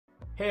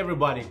Hey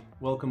everybody,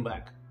 welcome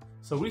back.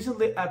 So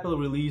recently Apple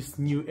released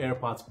new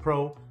AirPods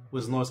Pro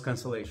with noise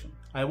cancellation.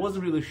 I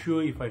wasn't really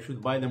sure if I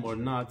should buy them or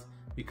not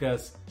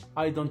because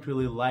I don't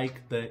really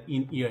like the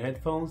in-ear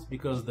headphones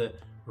because the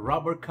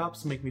rubber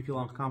cups make me feel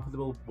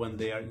uncomfortable when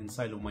they are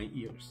inside of my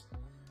ears.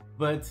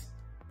 But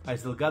I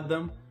still got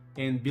them,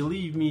 and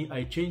believe me,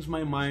 I changed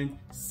my mind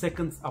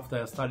seconds after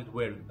I started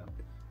wearing them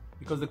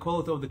because the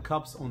quality of the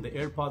cups on the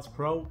AirPods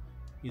Pro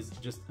is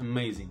just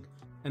amazing.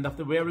 And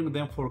after wearing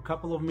them for a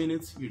couple of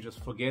minutes, you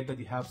just forget that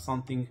you have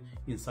something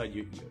inside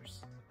your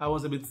ears. I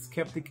was a bit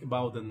skeptic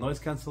about the noise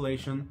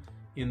cancellation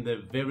in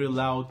the very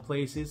loud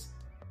places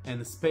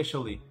and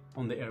especially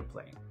on the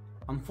airplane.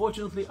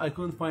 Unfortunately, I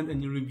couldn't find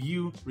any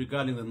review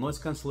regarding the noise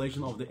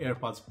cancellation of the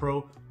AirPods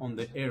Pro on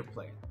the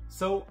airplane.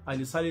 So I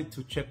decided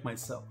to check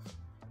myself.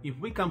 If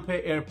we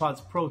compare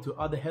AirPods Pro to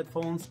other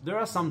headphones, there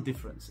are some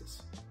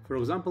differences. For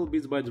example,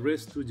 Beats by Dre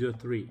Studio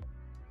 3.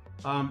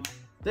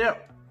 They're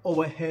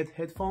overhead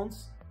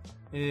headphones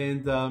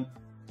and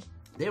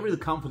they're really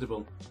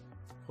comfortable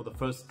for the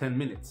first 10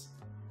 minutes.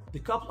 The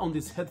cups on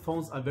these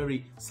headphones are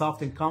very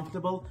soft and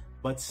comfortable,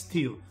 but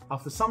still,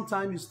 after some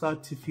time you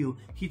start to feel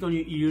heat on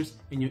your ears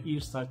and your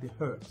ears start to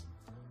hurt.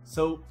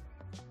 So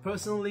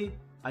personally,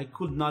 I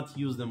could not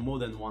use them more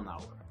than 1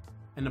 hour.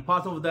 And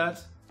apart of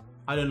that,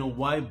 I don't know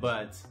why,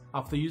 but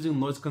after using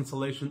noise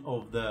cancellation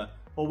of the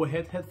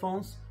overhead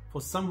headphones, for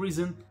some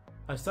reason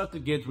I start to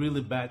get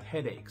really bad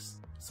headaches.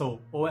 So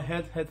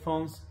overhead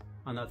headphones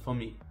are not for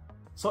me.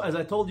 So as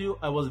I told you,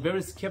 I was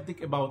very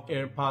skeptic about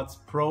AirPods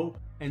Pro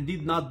and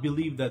did not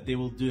believe that they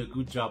will do a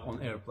good job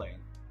on airplane.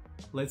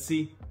 Let's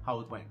see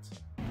how it went.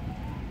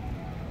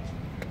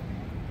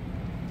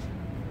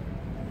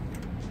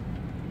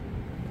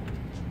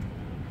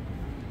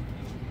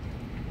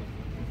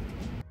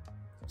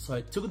 So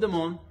I took them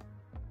on,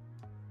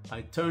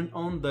 I turned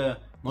on the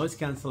noise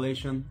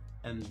cancellation,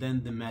 and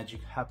then the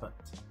magic happened.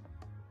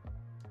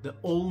 The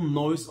old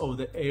noise of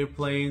the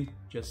airplane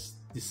just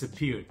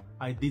disappeared.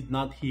 I did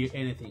not hear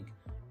anything.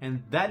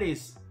 And that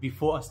is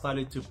before I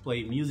started to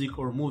play music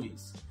or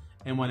movies.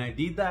 And when I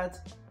did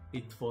that,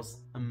 it was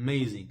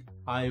amazing.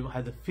 I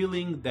had a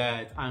feeling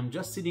that I'm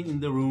just sitting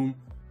in the room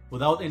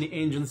without any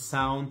engine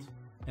sound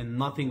and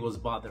nothing was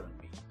bothering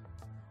me.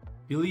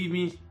 Believe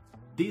me,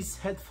 these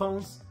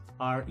headphones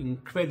are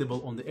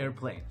incredible on the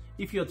airplane.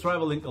 If you're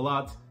traveling a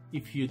lot,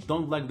 if you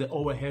don't like the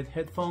overhead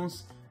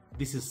headphones,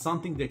 this is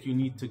something that you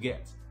need to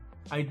get.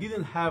 I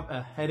didn't have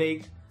a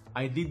headache,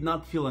 I did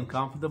not feel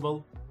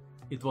uncomfortable,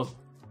 it was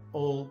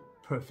all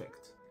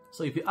perfect.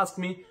 So if you ask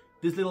me,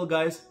 these little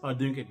guys are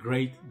doing a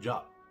great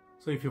job.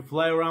 So if you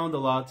fly around a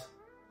lot,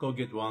 go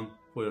get one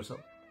for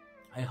yourself.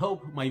 I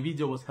hope my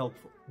video was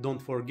helpful.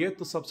 Don't forget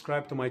to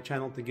subscribe to my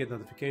channel to get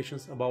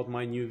notifications about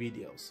my new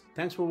videos.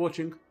 Thanks for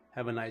watching,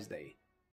 have a nice day.